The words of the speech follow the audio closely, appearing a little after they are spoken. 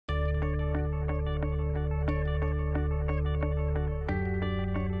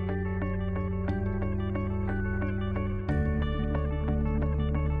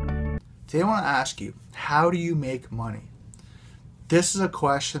Today I want to ask you, how do you make money? This is a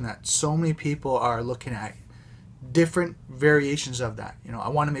question that so many people are looking at, different variations of that. I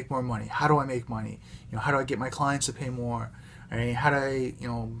want to make more money. How do I make money? How do I get my clients to pay more? Right? How do I,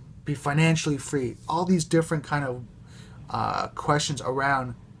 be financially free? All these different kind of questions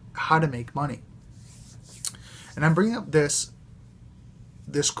around how to make money. And I'm bringing up this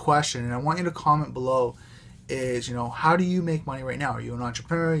question, and I want you to comment below is, how do you make money right now? Are you an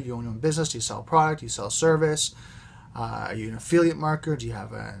entrepreneur? Are you own your own business? Do you sell a product? Do you sell a service? Are you an affiliate marketer? Do you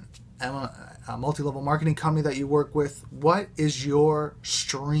have a multi-level marketing company that you work with? What is your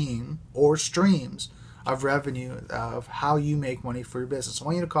stream or streams of revenue of how you make money for your business? I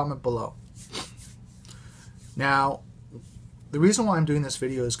want you to comment below. Now, the reason why I'm doing this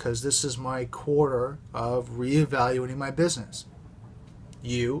video is because this is my quarter of reevaluating my business.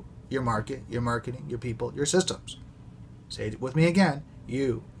 You, your market, your marketing, your people, your systems. Say it with me again.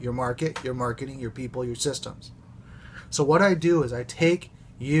 You, your market, your marketing, your people, your systems. So what I do is I take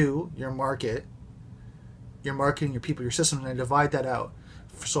you, your market, your marketing, your people, your systems, and I divide that out.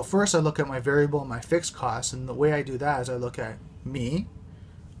 So first I look at my variable and my fixed costs, and the way I do that is I look at me,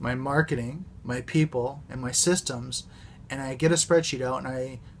 my marketing, my people, and my systems, and I get a spreadsheet out,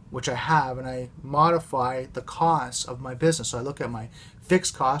 and which I have, and I modify the costs of my business. So I look at my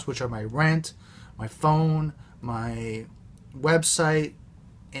fixed costs, which are my rent, my phone, my website,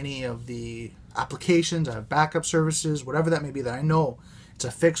 any of the applications, I have backup services, whatever that may be that I know it's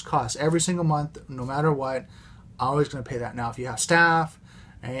a fixed cost every single month, no matter what. I'm always going to pay that. Now, if you have staff,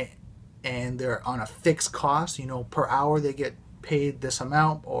 right, and they're on a fixed cost, per hour they get paid this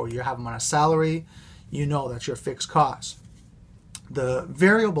amount, or you have them on a salary, that's your fixed cost. The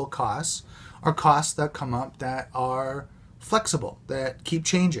variable costs are costs that come up that are flexible, that keep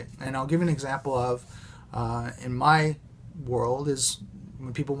changing. And I'll give you an example of, in my world, is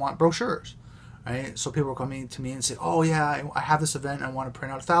when people want brochures. Right? So people are coming to me and say, oh yeah, I have this event and I want to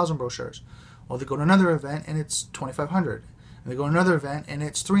print out 1,000 brochures. Well, they go to another event and it's 2,500. And they go to another event and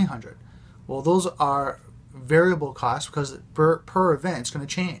it's 300. Well, those are variable costs because per event it's going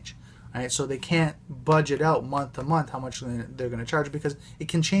to change. Right? So they can't budget out month to month how much they're going to charge, because it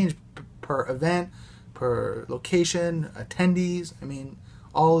can change per event, per location, attendees.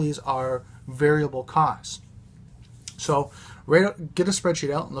 All these are variable costs. So get a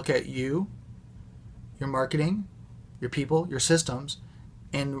spreadsheet out and look at you, your marketing, your people, your systems,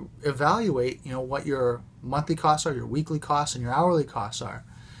 and evaluate what your monthly costs are, your weekly costs, and your hourly costs are.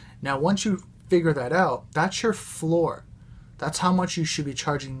 Now, once you figure that out, that's your floor. That's how much you should be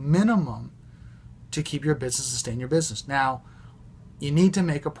charging minimum to keep your business, sustain your business. Now, you need to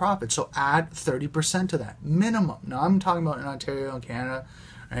make a profit, so add 30% to that minimum. Now, I'm talking about in Ontario and Canada,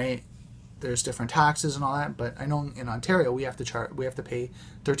 right? There's different taxes and all that, but I know in Ontario we have to pay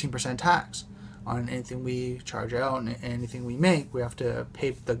 13% tax on anything we charge out, and anything we make, we have to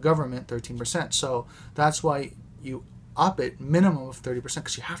pay the government 13%. So that's why you up it minimum of 30%,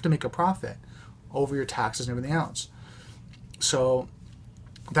 because you have to make a profit over your taxes and everything else. So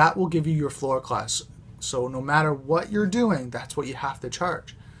that will give you your floor costs. So no matter what you're doing, that's what you have to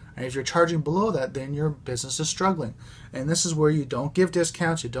charge. And if you're charging below that, then your business is struggling. And this is where you don't give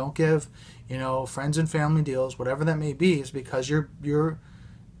discounts, you don't give, friends and family deals, whatever that may be, is because you're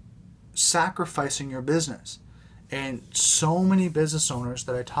sacrificing your business. And so many business owners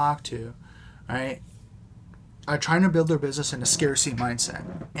that I talk to, right, are trying to build their business in a scarcity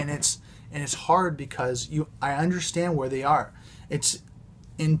mindset. And it's hard because I understand where they are. It's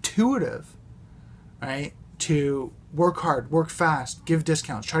intuitive, right, to work hard, work fast, give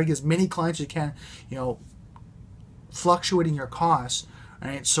discounts, try to get as many clients as you can, fluctuating your costs,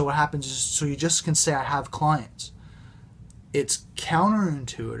 right? So what happens is, so you just can say, I have clients. It's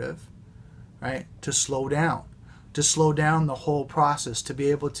counterintuitive, right, to slow down the whole process, to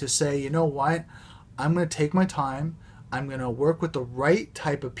be able to say, you know what, I'm going to take my time, I'm going to work with the right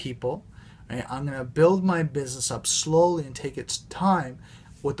type of people, right? I'm going to build my business up slowly and take its time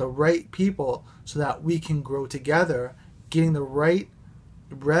with the right people so that we can grow together, getting the right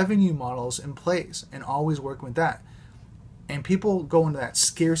revenue models in place and always working with that. And people go into that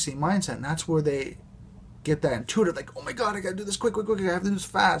scarcity mindset, and that's where they get that intuitive, like, oh my God, I got to do this quick, I have to do this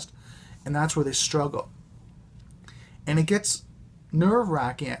fast. And that's where they struggle. And it gets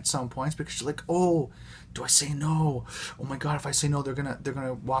nerve-wracking at some points, because you're like, oh, do I say no? Oh my God, if I say no, they're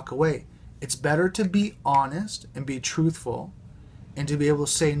gonna walk away. It's better to be honest and be truthful, and to be able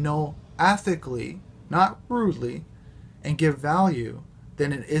to say no ethically, not rudely, and give value,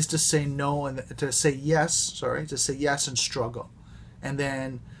 than it is to say no and to say yes and struggle, and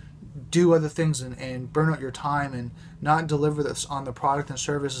then do other things and burn out your time and not deliver this on the product and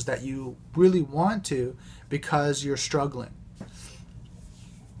services that you really want to because you're struggling.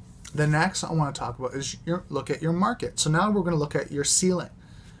 The next I want to talk about is look at your market. So now we're going to look at your ceiling.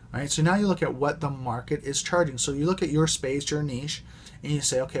 Right? So now you look at what the market is charging. So you look at your space, your niche, and you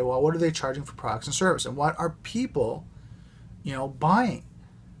say, okay, well, what are they charging for products and service? And what are people, buying?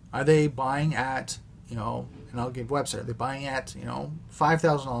 Are they buying at, and I'll give website, are they buying at,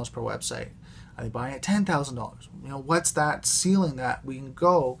 $5,000 per website? Are they buying at $10,000? What's that ceiling that we can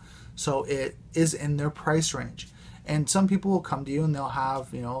go so it is in their price range? And some people will come to you and they'll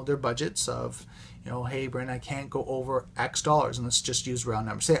have, their budgets of, hey, Brandon, I can't go over X dollars. And let's just use round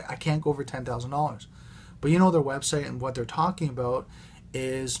numbers. Say I can't go over $10,000. But their website and what they're talking about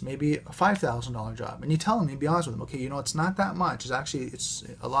is maybe a $5,000 job. And you tell them, you be honest with them, okay, it's not that much. It's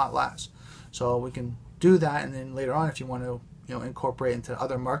a lot less. So we can do that. And then later on, if you want to, incorporate into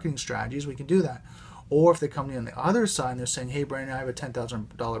other marketing strategies, we can do that. Or if they come to you on the other side and they're saying, hey, Brandon, I have a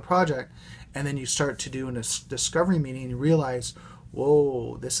 $10,000 project. And then you start to do a discovery meeting and you realize,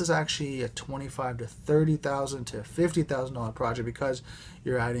 whoa, this is actually a $25,000 to $30,000 to $50,000 project because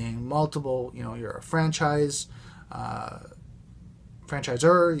you're adding multiple, you're a franchisor,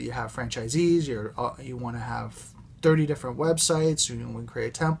 you have franchisees, you want to have 30 different websites, we can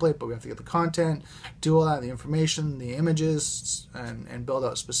create a template, but we have to get the content, do all that, the information, the images, and build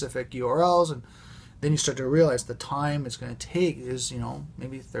out specific URLs. And then you start to realize the time it's going to take is,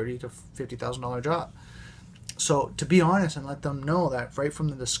 maybe $30,000 to $50,000 job. So to be honest and let them know that right from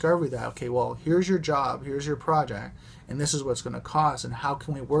the discovery that, okay, well, here's your job, here's your project, and this is what's going to cost, and how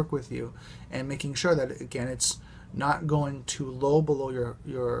can we work with you, and making sure that, again, it's not going too low below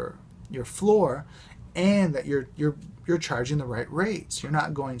your floor, and that you're charging the right rates. You're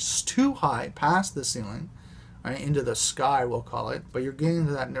not going too high past the ceiling, right, into the sky, we'll call it, but you're getting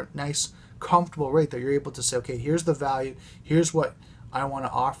to that nice comfortable rate that you're able to say, okay, here's the value, here's what I want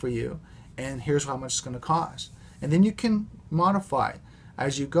to offer you, and here's how much it's going to cost. And then you can modify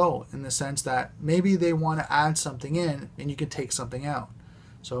as you go, in the sense that maybe they want to add something in and you can take something out.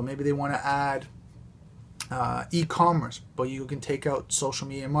 So maybe they want to add e-commerce, but you can take out social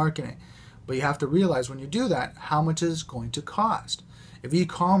media marketing. But you have to realize when you do that, how much is going to cost. If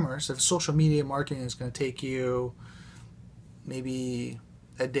social media marketing is going to take you maybe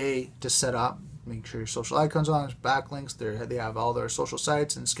a day to set up, make sure your social icons on, backlinks, they have all their social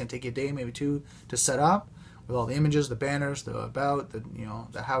sites, and it's going to take you a day, maybe two, to set up with all the images, the banners, the about,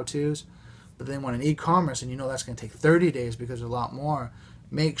 the how-tos. But then when an e-commerce, and that's going to take 30 days because there's a lot more,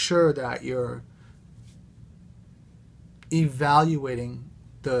 make sure that you're evaluating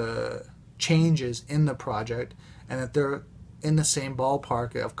the changes in the project and that they're in the same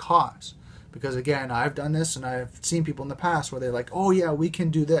ballpark of cost. Because again, I've done this and I've seen people in the past where they're like, oh yeah, we can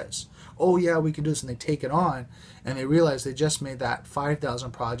do this. Oh yeah, we can do this. And they take it on and they realize they just made that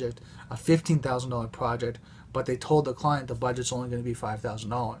 $5,000 project a $15,000 project, but they told the client the budget's only going to be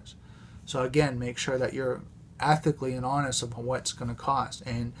 $5,000. So again, make sure that you're ethically and honest about what's going to cost.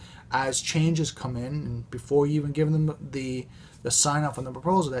 And as changes come in, and before you even give them the sign off on the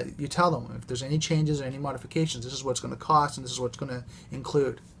proposal, that you tell them if there's any changes or any modifications, this is what's going to cost and this is what's going to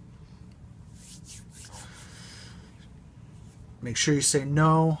include. Make sure you say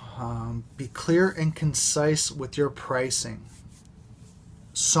no. Be clear and concise with your pricing.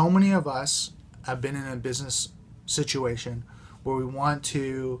 So many of us have been in a business situation where we want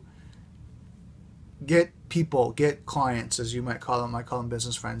to get clients, as you might call them, I call them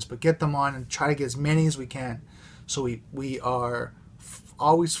business friends, but get them on and try to get as many as we can. So we are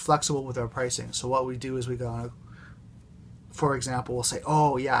always flexible with our pricing. So what we do is we go, for example, we'll say,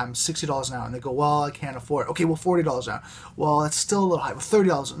 oh yeah, I'm $60 an hour. And they go, well, I can't afford it. Okay, well, $40 an hour. Well, that's still a little high. Well,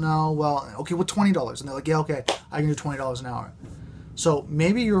 $30. No, well, okay, well, $20. And they're like, yeah, okay, I can do $20 an hour. So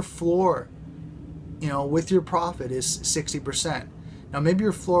maybe your floor, with your profit is 60%. Now maybe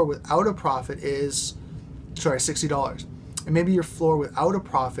your floor without a profit is, $60. And maybe your floor without a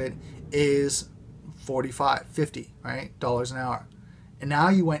profit is $45, $50, right? Dollars an hour. And now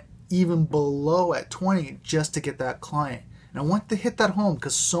you went even below at 20 just to get that client. And I want to hit that home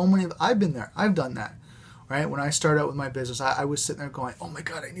because I've been there, I've done that, right? When I started out with my business, I was sitting there going, oh my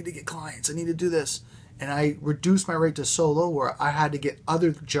God, I need to get clients, I need to do this. And I reduced my rate to so low where I had to get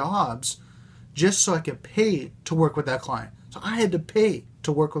other jobs just so I could pay to work with that client. So I had to pay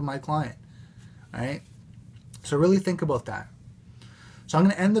to work with my client, right? So really think about that. So I'm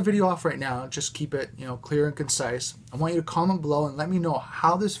going to end the video off right now. Just keep it, clear and concise. I want you to comment below and let me know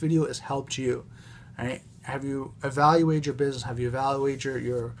how this video has helped you. Right? Have you evaluated your business? Have you evaluated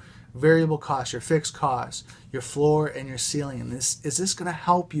your variable costs, your fixed costs, your floor and your ceiling. And is this going to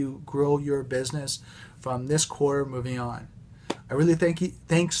help you grow your business from this quarter moving on? I really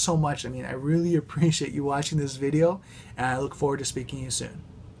thanks so much. I mean, I really appreciate you watching this video, and I look forward to speaking to you soon.